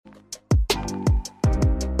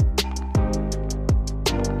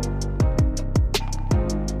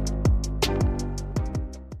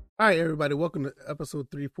All right, everybody, welcome to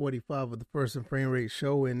episode 345 of the First and Frame Rate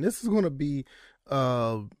Show, and this is going to be, it's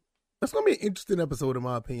going to be an interesting episode in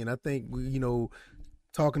my opinion. I think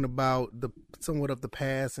talking about the somewhat of the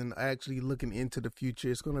past and actually looking into the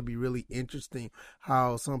future. It's going to be really interesting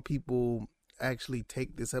how some people actually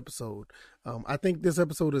take this episode. I think this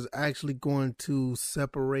episode is actually going to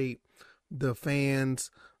separate the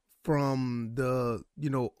fans from the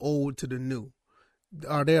old to the new.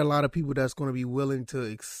 Are there a lot of people that's going to be willing to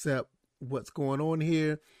accept what's going on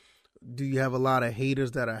here? Do you have a lot of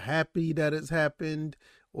haters that are happy that it's happened?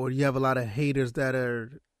 Or do you have a lot of haters that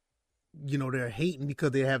are, they're hating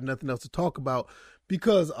because they have nothing else to talk about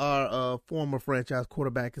because our former franchise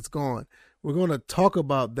quarterback is gone? We're going to talk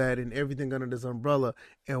about that and everything under this umbrella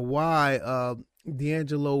and why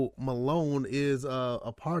D'Angelo Malone is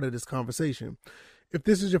a part of this conversation. If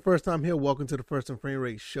this is your first time here, welcome to the First and Frame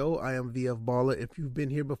Rate Show. I am VF Baller. If you've been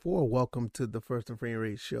here before, welcome to the First and Frame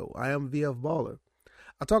Rate Show. I am VF Baller.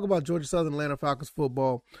 I talk about Georgia Southern, Atlanta Falcons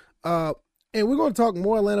football, and we're going to talk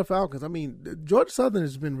more Atlanta Falcons. I mean, Georgia Southern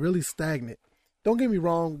has been really stagnant. Don't get me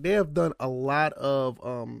wrong. They have done a lot of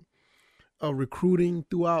recruiting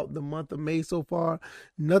throughout the month of May so far.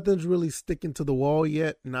 Nothing's really sticking to the wall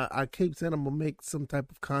yet. And I keep saying I'm going to make some type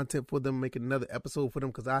of content for them, make another episode for them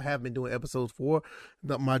because I have been doing episodes for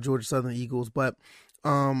my Georgia Southern Eagles. But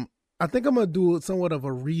I think I'm going to do somewhat of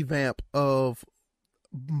a revamp of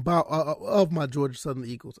my Georgia Southern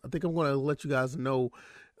Eagles. I think I'm going to let you guys know,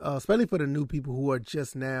 especially for the new people who are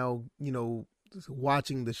just now,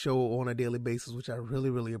 watching the show on a daily basis, which I really,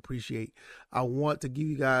 really appreciate. I want to give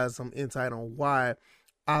you guys some insight on why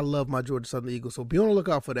I love my Georgia Southern Eagles. So be on the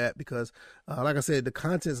lookout for that because, like I said, the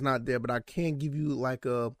content's not there, but I can give you like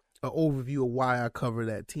a overview of why I cover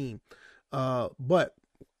that team. But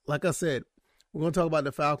like I said, we're going to talk about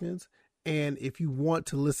the Falcons. And if you want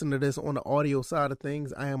to listen to this on the audio side of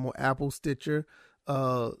things, I am on Apple, Stitcher.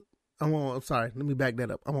 Let me back that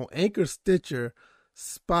up. I'm on Anchor, Stitcher,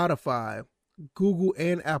 Spotify, Google,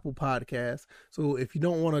 and Apple Podcasts. So if you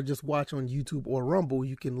don't want to just watch on YouTube or Rumble,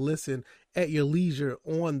 you can listen at your leisure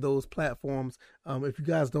on those platforms. If you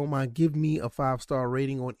guys don't mind, give me a 5-star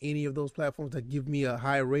rating on any of those platforms that give me a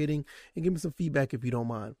high rating and give me some feedback if you don't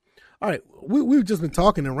mind. All right, we've just been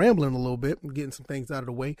talking and rambling a little bit and getting some things out of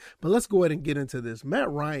the way, but let's go ahead and get into this.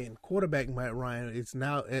 Quarterback Matt Ryan is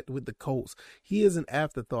now with the Colts. He is an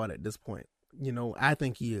afterthought at this point. I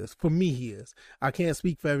think he is. For me, he is. I can't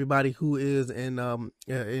speak for everybody who is in the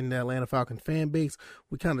Atlanta Falcon fan base.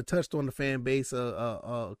 We kind of touched on the fan base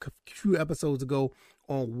a few episodes ago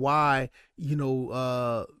on why,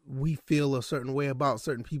 we feel a certain way about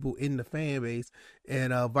certain people in the fan base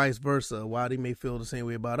and vice versa, why they may feel the same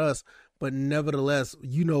way about us. But nevertheless,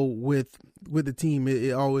 with the team,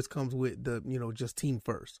 it always comes with the, just team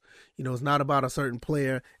first. It's not about a certain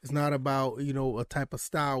player. It's not about, a type of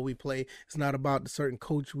style we play. It's not about the certain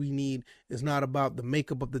coach we need. It's not about the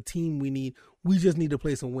makeup of the team we need. We just need to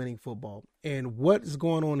play some winning football. And what is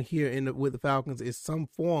going on here with the Falcons is some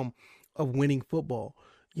form of winning football.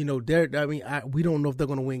 We don't know if they're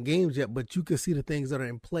going to win games yet, but you can see the things that are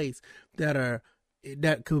in place that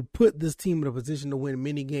could put this team in a position to win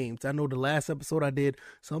many games. I know the last episode I did,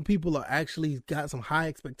 some people are actually got some high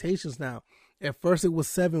expectations now. At first it was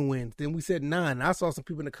 7 wins. Then we said 9. I saw some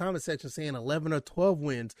people in the comment section saying 11 or 12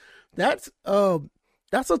 wins. That's a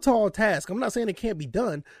tall task. I'm not saying it can't be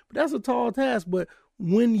done, but that's a tall task. But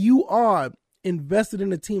when you are invested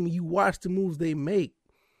in a team and you watch the moves they make,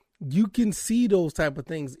 you can see those type of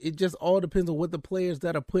things. It just all depends on what the players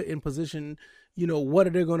that are put in position, what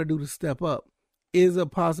are they going to do to step up? Is a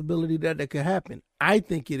possibility that could happen. I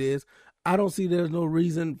think it is. I don't see there's no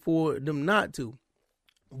reason for them not to.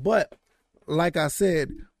 But like I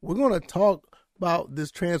said, we're going to talk about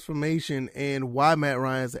this transformation and why Matt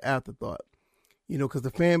Ryan is an afterthought. Because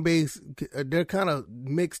the fan base, they're kind of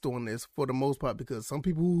mixed on this for the most part because some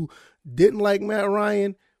people who didn't like Matt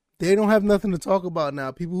Ryan, they don't have nothing to talk about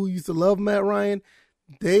now. People who used to love Matt Ryan,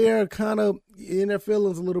 they are kind of in their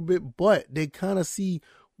feelings a little bit, but they kind of see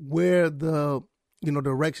where the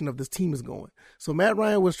direction of this team is going. So Matt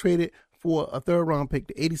Ryan was traded for a 3rd round pick,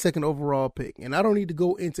 the 82nd overall pick. And I don't need to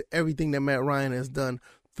go into everything that Matt Ryan has done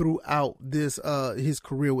throughout this his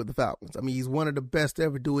career with the Falcons. I mean, he's one of the best to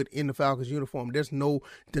ever do it in the Falcons uniform. There's no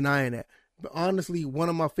denying that. But honestly, one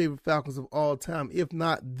of my favorite Falcons of all time, if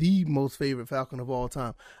not the most favorite Falcon of all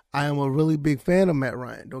time. I am a really big fan of Matt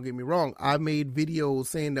Ryan. Don't get me wrong. I made videos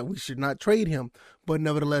saying that we should not trade him, but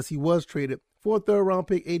nevertheless, he was traded for a 3rd round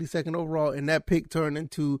pick, 82nd overall, and that pick turned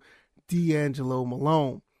into D'Angelo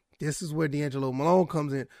Malone. This is where D'Angelo Malone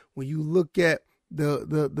comes in. When you look at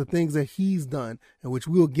the things that he's done, and which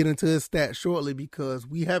we'll get into his stats shortly because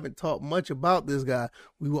we haven't talked much about this guy.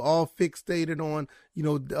 We were all fixated on,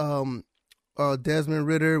 Desmond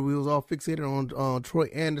Ridder. We was all fixated on Troy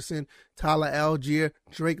Anderson, Tyler Algier,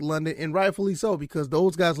 Drake London, and rightfully so because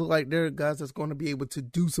those guys look like they're guys that's going to be able to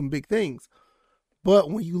do some big things.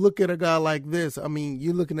 But when you look at a guy like this, I mean,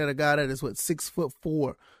 you're looking at a guy that is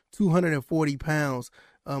 6'4", 240 pounds.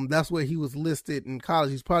 That's where he was listed in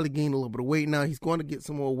college. He's probably gained a little bit of weight now. He's going to get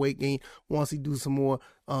some more weight gain once he do some more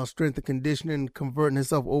strength and conditioning, converting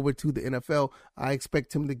himself over to the NFL. I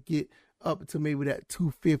expect him to get up to maybe that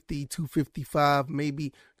 250, 255,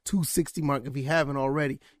 maybe 260 mark if he haven't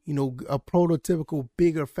already. A prototypical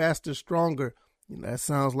bigger, faster, stronger. That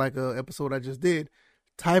sounds like an episode I just did.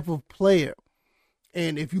 Type of player.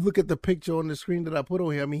 And if you look at the picture on the screen that I put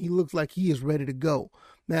on here, I mean, he looks like he is ready to go.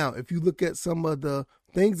 Now, if you look at some of the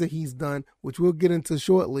things that he's done, which we'll get into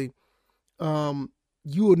shortly, you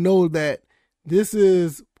will know that this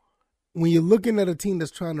is when you're looking at a team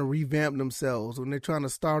that's trying to revamp themselves, when they're trying to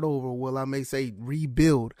start over, well, I may say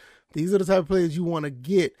rebuild. These are the type of players you want to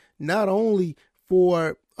get, not only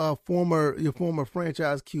for your former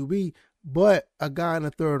franchise QB, but a guy in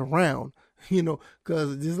the third round.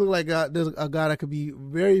 Because this looks like there's a guy that could be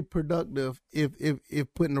very productive if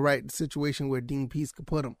put in the right situation where Dean Pease could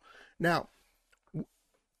put him. Now,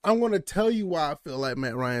 I'm going to tell you why I feel like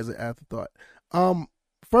Matt Ryan is an afterthought.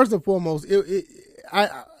 First and foremost,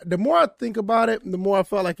 the more I think about it, the more I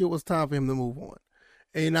felt like it was time for him to move on.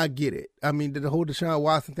 And I get it. I mean, the whole Deshaun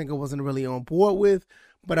Watson thing I wasn't really on board with,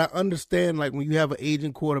 but I understand like when you have an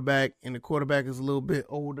aging quarterback and the quarterback is a little bit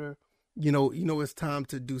older, it's time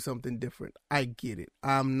to do something different. I get it.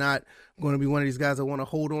 I'm not going to be one of these guys that want to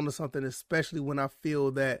hold on to something, especially when I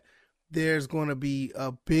feel that there's going to be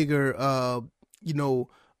a bigger, a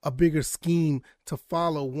bigger scheme to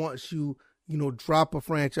follow once you, drop a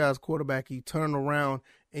franchise quarterback, you turn around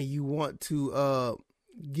and you want to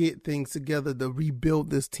get things together to rebuild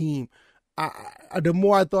this team. The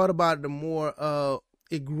more I thought about it, the more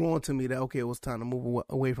it grew on to me that, okay, it was time to move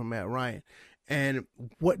away from Matt Ryan. And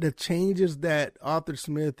what the changes that Arthur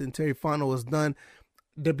Smith and Terry Fontenot has done,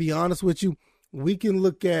 to be honest with you, we can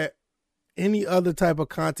look at any other type of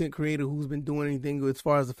content creator who's been doing anything as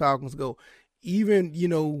far as the Falcons go. Even,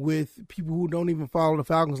 with people who don't even follow the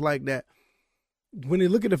Falcons like that. When they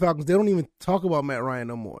look at the Falcons, they don't even talk about Matt Ryan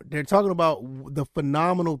no more. They're talking about the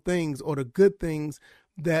phenomenal things or the good things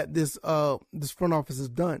that this front office has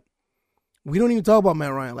done. We don't even talk about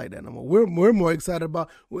Matt Ryan like that no more. We're more excited about.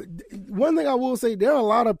 One thing I will say, there are a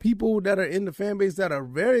lot of people that are in the fan base that are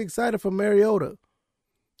very excited for Mariota.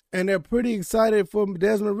 And they're pretty excited for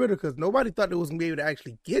Desmond Ridder because nobody thought they was going to be able to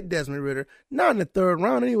actually get Desmond Ridder. Not in the third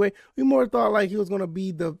round anyway. We more thought like he was going to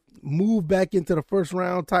be the move back into the first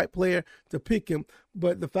round type player to pick him.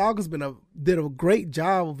 But the Falcons did a great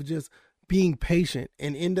job of just being patient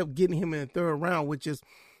and end up getting him in the third round, which is,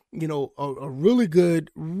 a really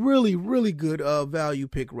good, really, really good value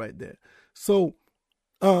pick right there. So,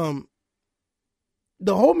 the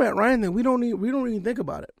whole Matt Ryan thing, we don't even think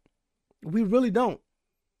about it. We really don't.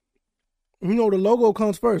 The logo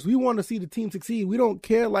comes first. We want to see the team succeed. We don't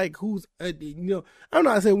care like who's, I'm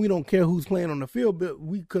not saying we don't care who's playing on the field, but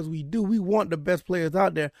because we do. We want the best players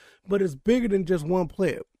out there, but it's bigger than just one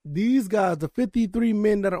player. These guys, the 53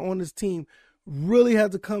 men that are on this team, really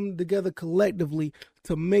have to come together collectively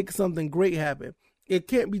to make something great happen. It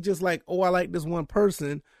can't be just like, oh, I like this one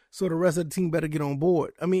person, so the rest of the team better get on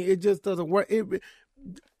board. I mean, it just doesn't work.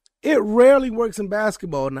 It rarely works in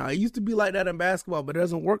basketball now. It used to be like that in basketball, but it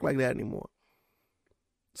doesn't work like that anymore.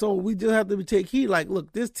 So we just have to take heed. Like,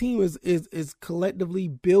 look, this team is collectively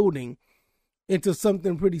building into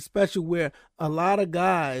something pretty special where a lot of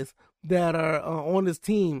guys that are on this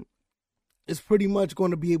team is pretty much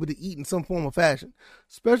going to be able to eat in some form of fashion,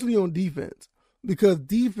 especially on defense. Because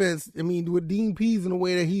defense, I mean, with Dean Pease and the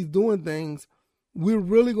way that he's doing things, we're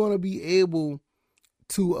really going to be able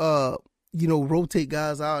to, rotate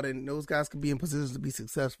guys out and those guys can be in positions to be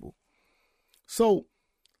successful. So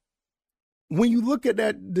when you look at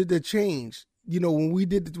that, the change,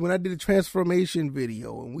 when I did the transformation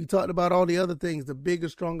video and we talked about all the other things, the bigger,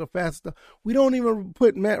 stronger, faster, we don't even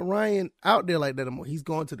put Matt Ryan out there like that anymore. He's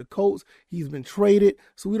gone to the Colts. He's been traded.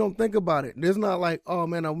 So we don't think about it. There's not like, oh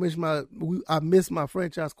man, I miss my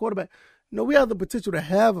franchise quarterback. No, we have the potential to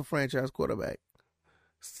have a franchise quarterback.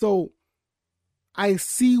 So I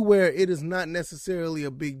see where it is not necessarily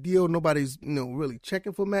a big deal. Nobody's, really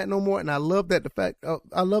checking for Matt no more. And I love that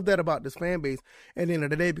I love that about this fan base at the end of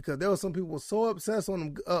the day, because there were some people so obsessed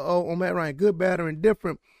on Matt Ryan, good, bad, or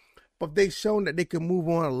indifferent, but they've shown that they can move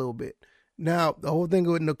on a little bit. Now, the whole thing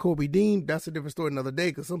with Kobe Dean, that's a different story another day,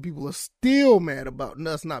 because some people are still mad about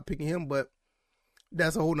us not picking him, but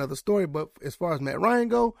that's a whole nother story. But as far as Matt Ryan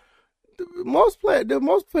go, the most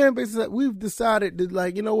fan bases that we've decided that,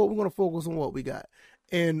 like, you know what, we're going to focus on what we got.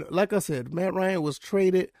 And like I said, Matt Ryan was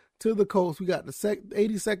traded to the Colts. We got the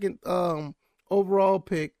 82nd overall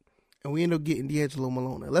pick, and we ended up getting D'Angelo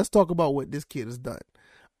Malone. Let's talk about what this kid has done.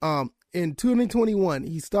 In 2021,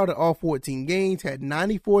 he started all 14 games, had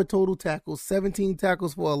 94 total tackles, 17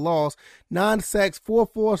 tackles for a loss, 9 sacks, 4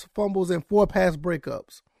 forced fumbles, and 4 pass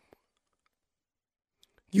breakups.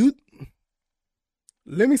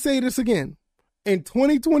 Let me say this again. In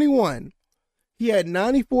 2021, he had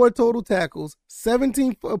 94 total tackles,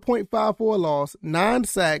 17.5 for a loss, 9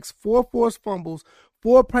 sacks, 4 forced fumbles,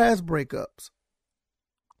 4 pass breakups.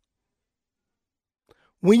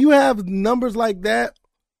 When you have numbers like that,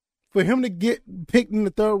 for him to get picked in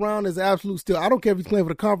the 3rd round is absolute steal. I don't care if he's playing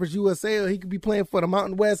for the Conference USA or he could be playing for the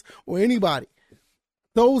Mountain West or anybody.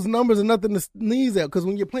 Those numbers are nothing to sneeze at, because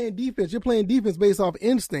when you're playing defense based off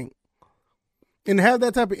instinct. And to have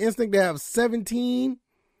that type of instinct to have 17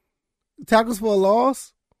 tackles for a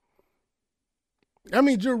loss, I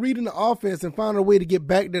mean, you're reading the offense and finding a way to get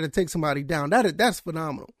back there to take somebody down. That's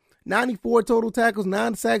phenomenal. 94 total tackles,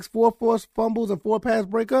 9 sacks, 4 forced fumbles, and 4 pass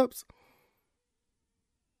breakups.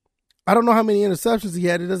 I don't know how many interceptions he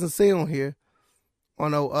had. It doesn't say on here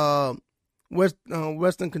on a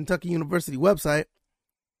Western Kentucky University website.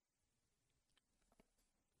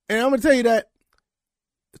 And I'm going to tell you that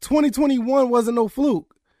 2021 wasn't no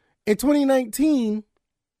fluke. In 2019,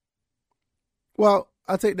 well,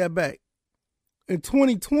 I'll take that back. In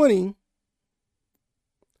 2020,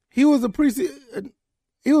 he was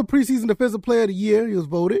preseason defensive player of the year. He was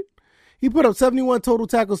voted. He put up 71 total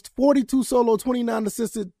tackles, 42 solo, 29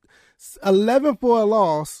 assisted, 11 for a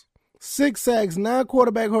loss, 6 sacks, 9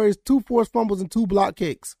 quarterback hurries, 2 forced fumbles, and 2 block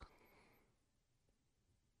kicks.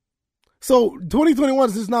 So 2021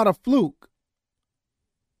 is just not a fluke.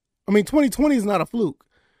 I mean, 2020 is not a fluke.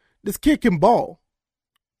 This kid can ball.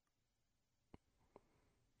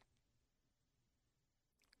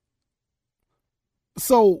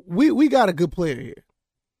 So we got a good player here.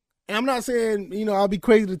 And I'm not saying, I'll be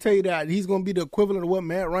crazy to tell you that he's going to be the equivalent of what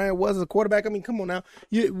Matt Ryan was as a quarterback. I mean, come on now.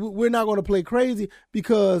 We're not going to play crazy,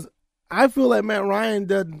 because I feel like Matt Ryan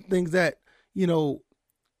does things that, I'm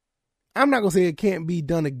not going to say it can't be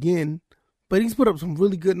done again, but he's put up some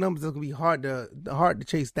really good numbers that's going to be hard to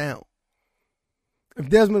chase down. If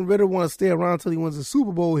Desmond Ridder wants to stay around until he wins the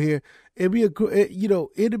Super Bowl here, it'd be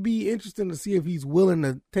interesting to see if he's willing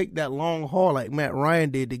to take that long haul like Matt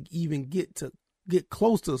Ryan did to even get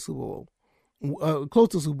close to a Super Bowl, close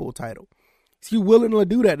to a Super Bowl title. Is he willing to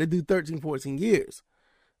do that, to do 13, 14 years?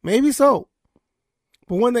 Maybe so.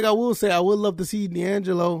 But one thing I will say, I would love to see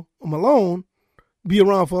D'Angelo Malone be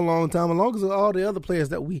around for a long time, as long as all the other players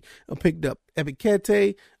that we picked up.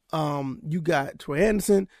 Ebikete, you got Troy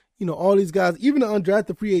Anderson, all these guys, even the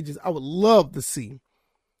undrafted free agents, I would love to see.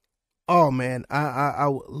 Oh, man, I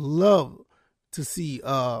would love to see,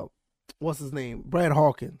 what's his name, Brad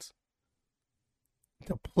Hawkins,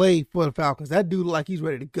 to play for the Falcons. That dude look like he's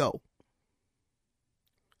ready to go.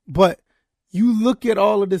 But you look at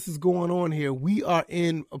all of this is going on here. We are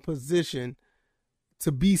in a position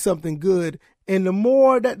to be something good. And the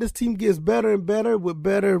more that this team gets better and better with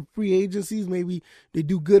better free agencies, maybe they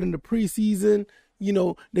do good in the preseason,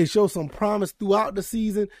 they show some promise throughout the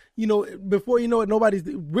season, before you know it, nobody's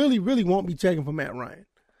really won't be checking for Matt Ryan.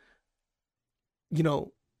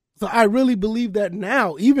 So I really believe that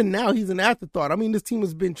now, even now, he's an afterthought. I mean, this team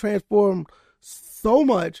has been transformed so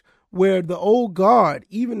much where the old guard,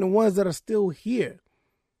 even the ones that are still here,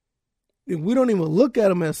 we don't even look at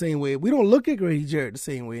them the same way. We don't look at Grady Jarrett the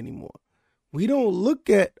same way anymore. We don't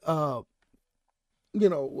look at, what's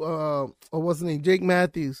his name, Jake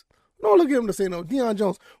Matthews. We don't look at him the same. No, Deion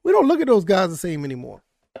Jones. We don't look at those guys the same anymore.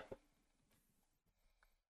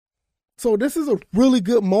 So this is a really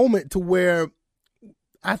good moment to where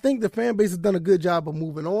I think the fan base has done a good job of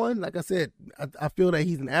moving on. Like I said, I feel that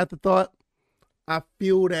he's an afterthought. I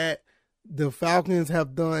feel that the Falcons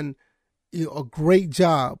have done a great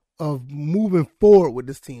job of moving forward with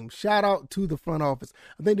this team. Shout out to the front office.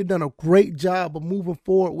 I think they've done a great job of moving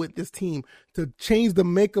forward with this team to change the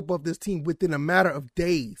makeup of this team within a matter of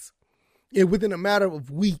days and within a matter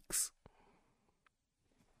of weeks.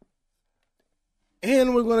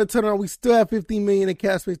 And we're going to turn around. We still have $15 million in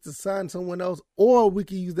cap space to sign someone else, or we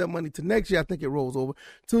can use that money to next year. I think it rolls over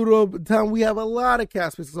to the time we have a lot of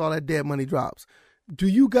cap space because all that dead money drops. Do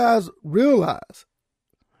you guys realize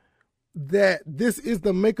that this is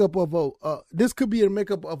the makeup of this could be the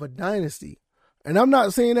makeup of a dynasty? And I'm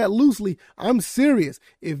not saying that loosely. I'm serious.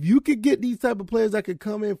 If you could get these type of players that could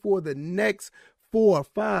come in for the next 4,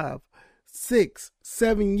 5, 6,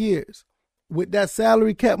 7 years with that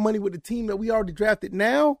salary cap money with the team that we already drafted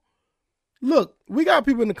now, look, we got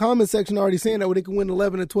people in the comment section already saying that they can win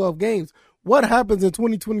 11 or 12 games. What happens in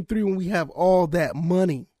 2023 when we have all that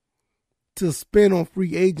money to spend on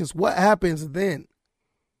free agents? What happens then?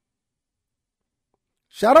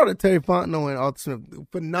 Shout out to Terry Fontenot and Arthur Smith.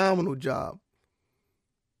 Phenomenal job.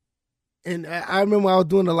 And I remember I was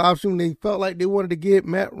doing the live stream. They felt like they wanted to get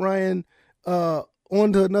Matt Ryan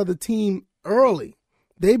onto another team early.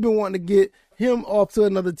 They've been wanting to get him off to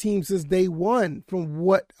another team since day one, from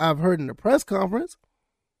what I've heard in the press conference.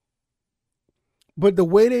 But the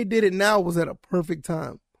way they did it now was at a perfect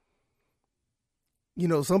time. You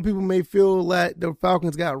know, some people may feel like the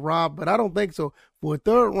Falcons got robbed, but I don't think so. For a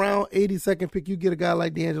third round, 82nd pick, you get a guy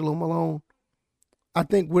like D'Angelo Malone. I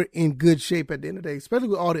think we're in good shape at the end of the day, especially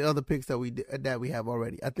with all the other picks that we have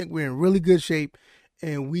already. I think we're in really good shape,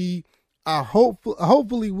 and we are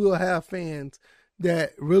hopefully we'll have fans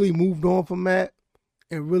that really moved on from Matt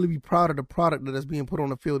and really be proud of the product that is being put on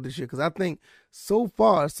the field this year. Because I think so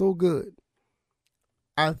far, so good.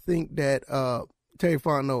 I think that Terry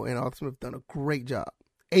Fontenot and Arthur Smith done a great job.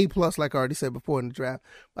 A+, like I already said before in the draft.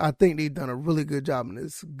 I think they've done a really good job, and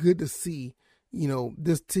it's good to see, you know,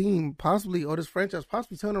 this team possibly, or this franchise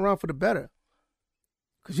possibly turn around for the better.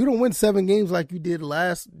 Because you don't win 7 games like you did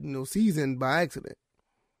last, season by accident.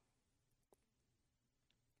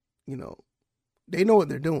 You know, they know what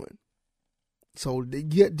they're doing. So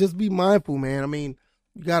just be mindful, man. I mean,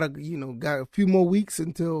 you got a few more weeks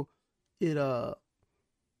until it,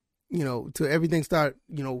 till everything start,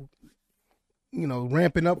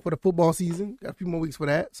 ramping up for the football season. Got a few more weeks for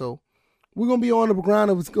that. So we're going to be on the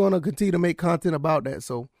ground, and we're going to continue to make content about that.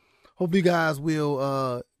 So hopefully you guys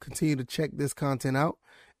will continue to check this content out,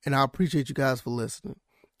 and I appreciate you guys for listening.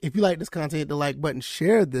 If you like this content, hit the like button,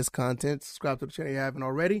 share this content, subscribe to the channel if you haven't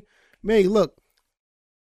already. Man, look,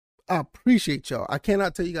 I appreciate y'all. I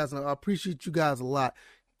cannot tell you guys enough. I appreciate you guys a lot.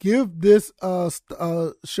 Give this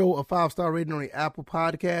show a 5-star rating on the Apple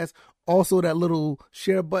Podcast. Also, that little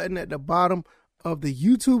share button at the bottom of the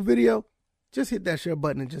YouTube video. Just hit that share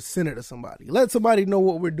button and just send it to somebody. Let somebody know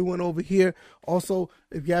what we're doing over here. Also,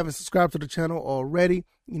 if you haven't subscribed to the channel already,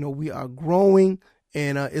 we are growing,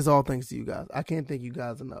 and it's all thanks to you guys. I can't thank you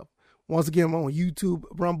guys enough. Once again, I'm on YouTube,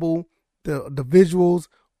 Rumble, the visuals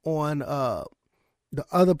on the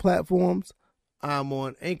other platforms. I'm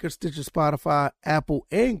on Anchor, Stitcher, Spotify, Apple,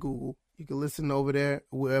 and Google. You can listen over there,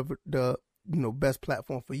 wherever the best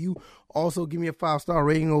platform for you. Also, give me a 5-star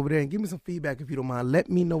rating over there and give me some feedback if you don't mind. Let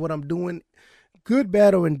me know what I'm doing, good,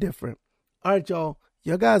 bad, or indifferent. All right, y'all.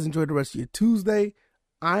 Y'all guys enjoy the rest of your Tuesday.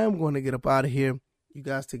 I am going to get up out of here. You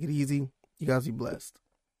guys take it easy. You guys be blessed.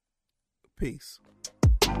 Peace.